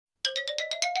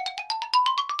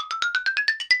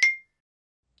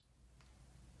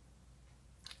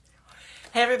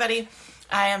Hey everybody,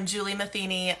 I am Julie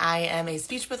Matheny. I am a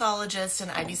speech pathologist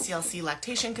and IBCLC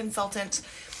lactation consultant.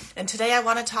 And today I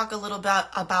want to talk a little bit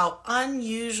about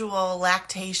unusual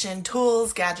lactation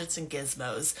tools, gadgets, and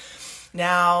gizmos.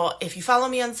 Now, if you follow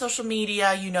me on social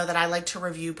media, you know that I like to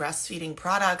review breastfeeding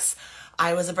products.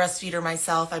 I was a breastfeeder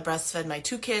myself. I breastfed my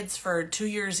two kids for 2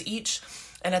 years each.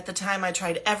 And at the time I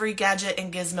tried every gadget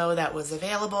and gizmo that was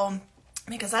available,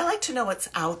 because I like to know what's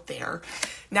out there.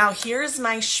 Now, here's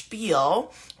my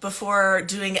spiel before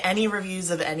doing any reviews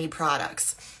of any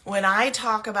products. When I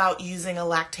talk about using a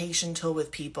lactation tool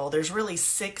with people, there's really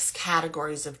 6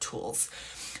 categories of tools.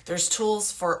 There's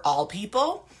tools for all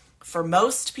people, for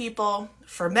most people,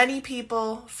 for many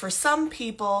people, for some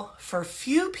people, for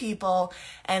few people,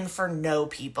 and for no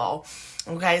people.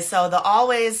 Okay, so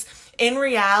in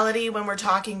reality, when we're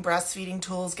talking breastfeeding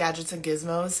tools, gadgets, and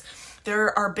gizmos,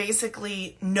 there are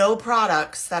basically no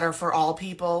products that are for all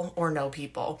people or no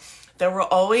people. There will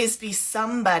always be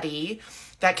somebody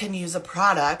that can use a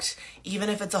product, even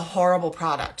if it's a horrible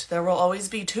product. There will always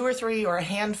be 2 or 3 or a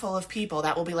handful of people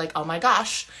that will be like, oh my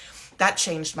gosh, that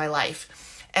changed my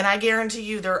life. And I guarantee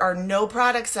you there are no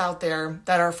products out there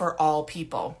that are for all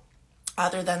people,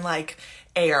 other than like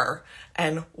air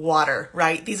and water,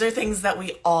 right? These are things that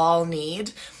we all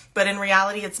need. But in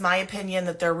reality, it's my opinion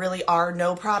that there really are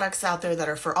no products out there that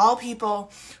are for all people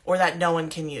or that no one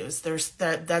can use.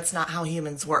 That's not how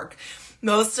humans work.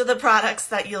 Most of the products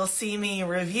that you'll see me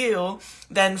review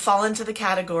then fall into the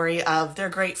category of they're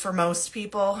great for most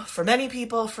people, for many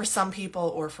people, for some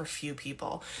people, or for few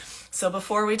people. So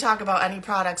before we talk about any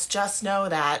products, just know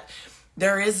that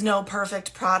there is no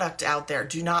perfect product out there.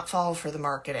 Do not fall for the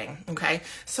marketing, okay?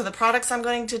 So the products I'm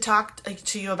going to talk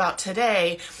to you about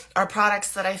today are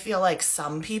products that I feel like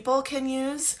some people can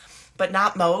use, but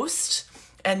not most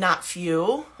and not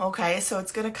few, okay? So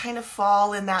it's going to kind of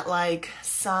fall in that like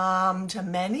some to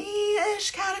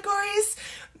many-ish categories,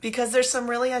 because there's some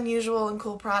really unusual and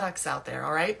cool products out there,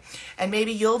 all right? And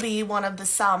maybe you'll be one of the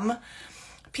some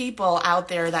people out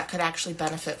there that could actually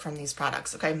benefit from these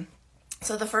products, okay?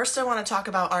 So the first I want to talk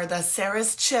about are the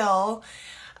Ceres Chill.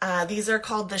 These are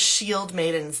called the Shield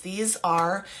Maidens. These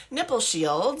are nipple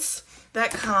shields that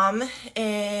come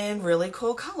in really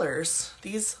cool colors.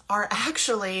 These are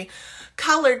actually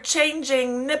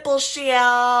color-changing nipple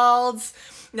shields.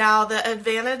 Now, the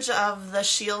advantage of the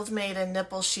Shield Maiden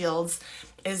nipple shields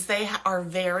is they are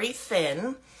very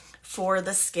thin for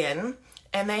the skin,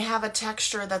 and they have a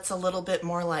texture that's a little bit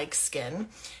more like skin.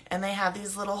 And they have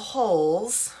these little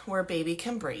holes where baby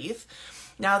can breathe.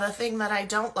 Now, the thing that I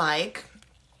don't like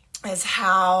is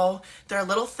how they're a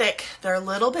little thick. They're a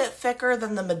little bit thicker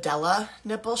than the Medela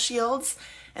nipple shields,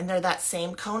 and they're that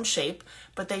same cone shape,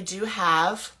 but they do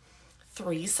have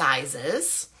 3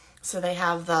 sizes. So they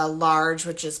have the large,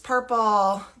 which is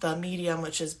purple, the medium,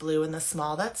 which is blue, and the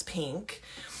small, that's pink.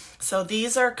 So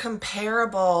these are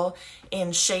comparable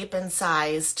in shape and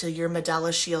size to your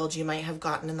Medela shield you might have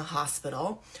gotten in the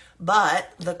hospital.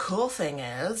 But the cool thing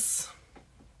is,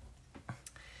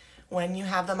 when you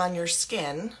have them on your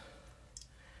skin,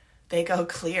 they go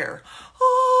clear.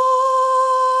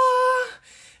 Oh!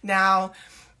 Now,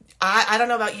 I don't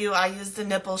know about you, I used the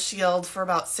nipple shield for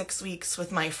about 6 weeks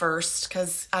with my first,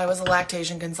 because I was a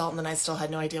lactation consultant and I still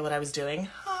had no idea what I was doing.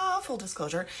 Full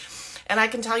disclosure. And I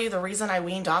can tell you the reason I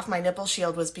weaned off my nipple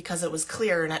shield was because it was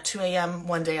clear, and at 2 a.m.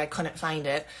 one day I couldn't find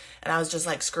it, and I was just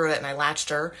like, screw it, and I latched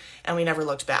her, and we never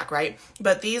looked back, right?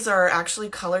 But these are actually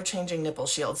color-changing nipple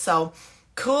shields. So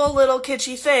cool little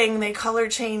kitschy thing, they color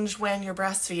change when you're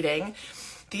breastfeeding.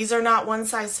 These are not one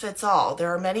size fits all.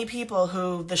 There are many people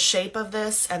who the shape of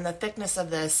this and the thickness of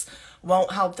this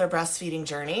won't help their breastfeeding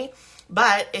journey.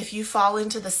 But if you fall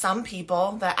into the some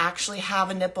people that actually have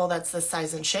a nipple that's this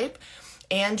size and shape,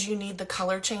 and you need the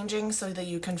color changing so that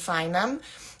you can find them,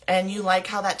 and you like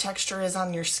how that texture is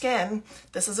on your skin,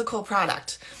 this is a cool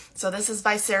product. So this is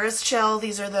by Ceres Chill.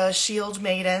 These are the Shield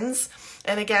Maidens.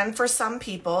 And again, for some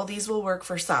people, these will work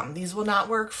for some. These will not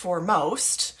work for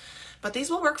most, but these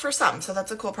will work for some. So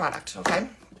that's a cool product, okay?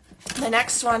 The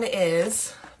next one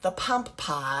is the Pump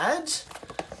Pod.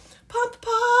 Pump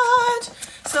Pod.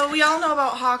 So we all know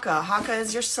about Haka. Haka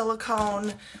is your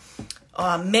silicone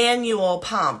manual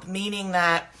pump, meaning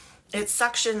that it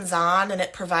suctions on and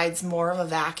it provides more of a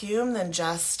vacuum than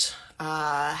just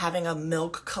having a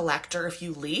milk collector if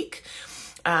you leak.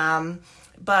 But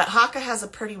Haka has a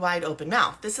pretty wide open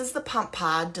mouth. This is the Pump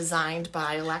Pod designed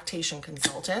by a lactation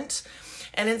consultant.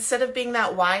 And instead of being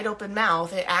that wide open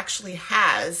mouth, it actually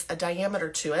has a diameter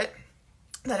to it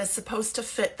that is supposed to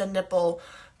fit the nipple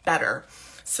better.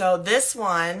 So this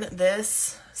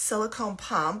silicone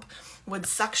pump would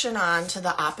suction on to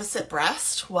the opposite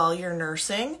breast while you're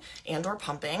nursing and or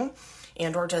pumping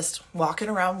and or just walking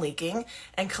around leaking,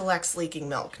 and collects leaking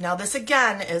milk. Now this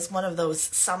again is one of those,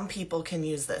 some people can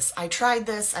use this. I tried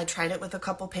it with a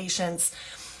couple patients.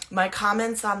 My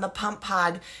comments on the pump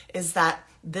pod is that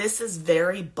this is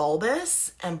very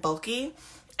bulbous and bulky,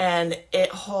 and it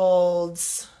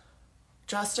holds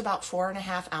just about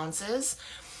 4.5 ounces,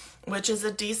 which is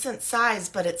a decent size,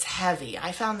 but it's heavy.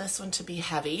 I found this one to be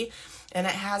heavy, and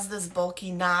it has this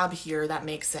bulky knob here that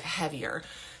makes it heavier.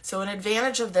 So an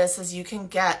advantage of this is you can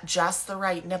get just the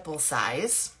right nipple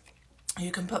size.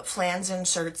 You can put flange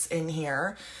inserts in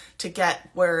here to get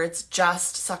where it's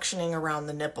just suctioning around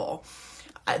the nipple.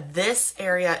 This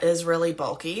area is really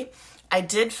bulky. I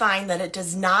did find that it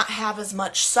does not have as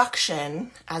much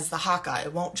suction as the Haka.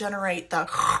 It won't generate the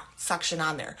suction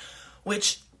on there,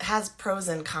 which has pros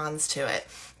and cons to it.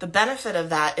 The benefit of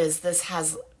that is this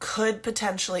could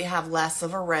potentially have less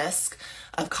of a risk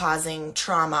of causing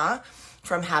trauma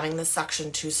from having the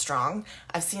suction too strong.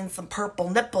 I've seen some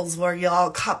purple nipples where you all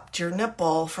cupped your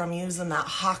nipple from using that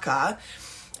Haka.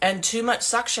 And too much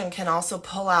suction can also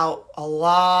pull out a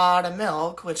lot of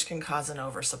milk, which can cause an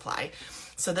oversupply.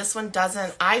 So this one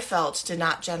I felt, did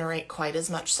not generate quite as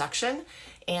much suction,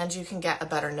 and you can get a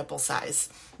better nipple size.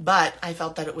 But I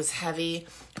felt that it was heavy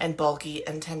and bulky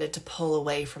and tended to pull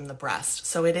away from the breast.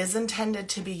 So it is intended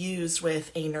to be used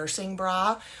with a nursing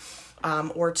bra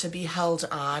or to be held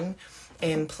on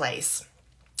in place.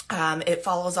 It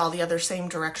follows all the other same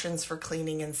directions for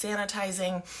cleaning and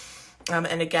sanitizing.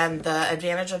 And again, the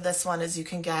advantage of this one is you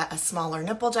can get a smaller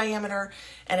nipple diameter,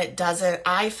 and it doesn't,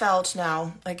 I felt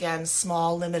now, again,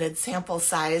 small, limited sample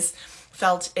size,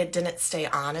 felt it didn't stay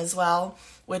on as well,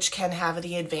 which can have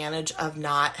the advantage of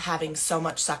not having so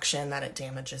much suction that it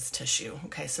damages tissue.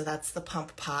 Okay, so that's the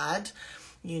pump pod,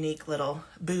 unique little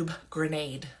boob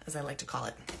grenade, as I like to call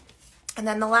it. And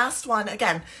then the last one,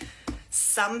 again,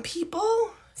 some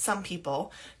people,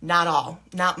 not all,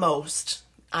 not most.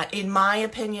 In my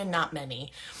opinion, not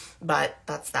many, but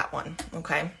that's that one,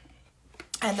 okay?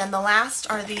 And then the last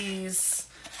are these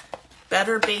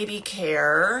Better Baby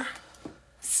Care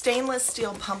stainless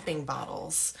steel pumping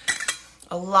bottles.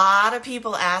 A lot of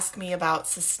people ask me about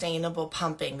sustainable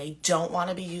pumping. They don't want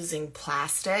to be using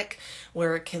plastic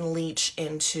where it can leach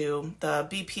into the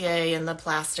BPA, and the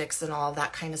plastics and all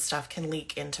that kind of stuff can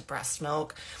leak into breast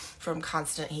milk from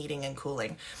constant heating and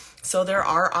cooling. So there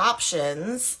are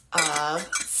options of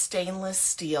stainless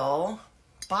steel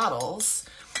bottles.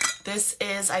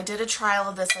 I did a trial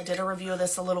of this. I did a review of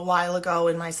this a little while ago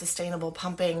in my sustainable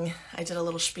pumping. I did a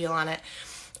little spiel on it.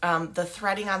 The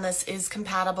threading on this is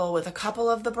compatible with a couple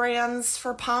of the brands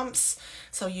for pumps.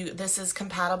 So this is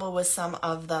compatible with some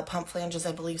of the pump flanges.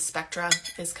 I believe Spectra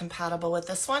is compatible with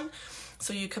this one.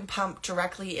 So you can pump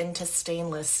directly into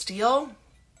stainless steel.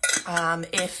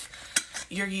 If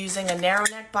you're using a narrow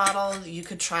neck bottle, you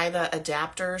could try the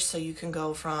adapter, so you can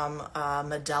go from a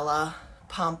Medela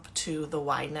pump to the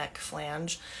wide neck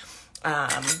flange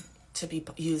to be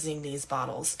using these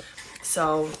bottles.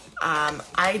 So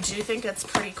I do think it's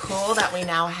pretty cool that we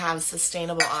now have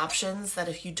sustainable options, that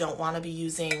if you don't want to be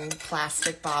using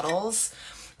plastic bottles,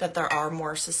 that there are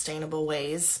more sustainable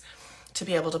ways to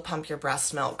be able to pump your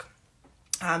breast milk.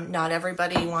 Not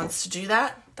everybody wants to do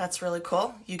that. That's really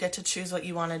cool. You get to choose what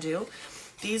you want to do.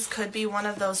 These could be one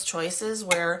of those choices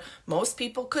where most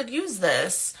people could use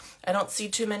this. I don't see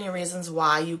too many reasons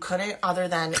why you couldn't, other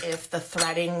than if the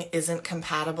threading isn't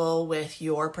compatible with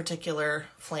your particular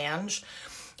flange.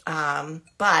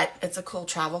 But it's a cool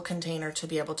travel container to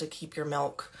be able to keep your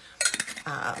milk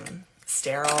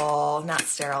sterile, not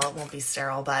sterile, it won't be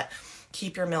sterile, but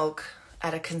keep your milk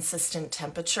at a consistent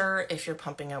temperature if you're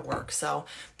pumping at work. So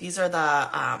these are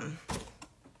the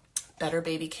Better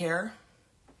Baby Care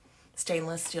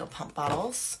stainless steel pump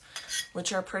bottles,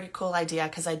 which are a pretty cool idea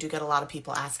because I do get a lot of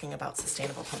people asking about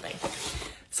sustainable pumping.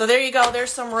 So there you go. There's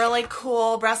some really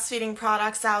cool breastfeeding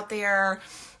products out there.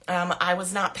 I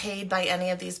was not paid by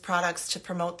any of these products to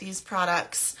promote these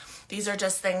products. These are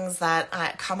just things that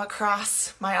come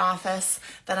across my office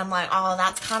that I'm like, oh,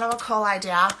 that's kind of a cool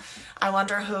idea. I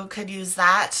wonder who could use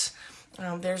that.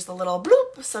 There's the little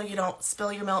bloop so you don't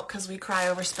spill your milk, because we cry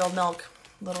over spilled milk.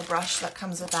 Little brush that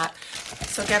comes with that.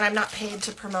 So again, I'm not paid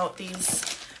to promote these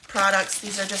products.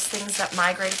 These are just things that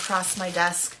migrate across my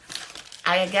desk.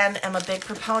 I, again, am a big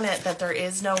proponent that there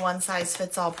is no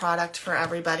one-size-fits-all product for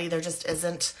everybody. There just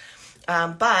isn't.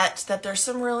 But that there's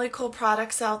some really cool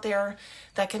products out there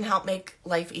that can help make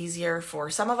life easier for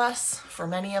some of us, for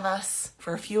many of us,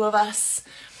 for a few of us.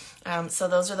 So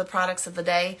those are the products of the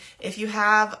day. If you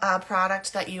have a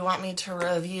product that you want me to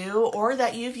review or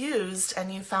that you've used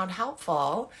and you found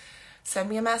helpful, send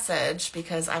me a message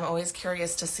because I'm always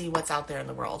curious to see what's out there in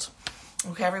the world.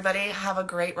 Okay, everybody, have a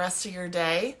great rest of your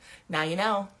day. Now you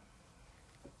know.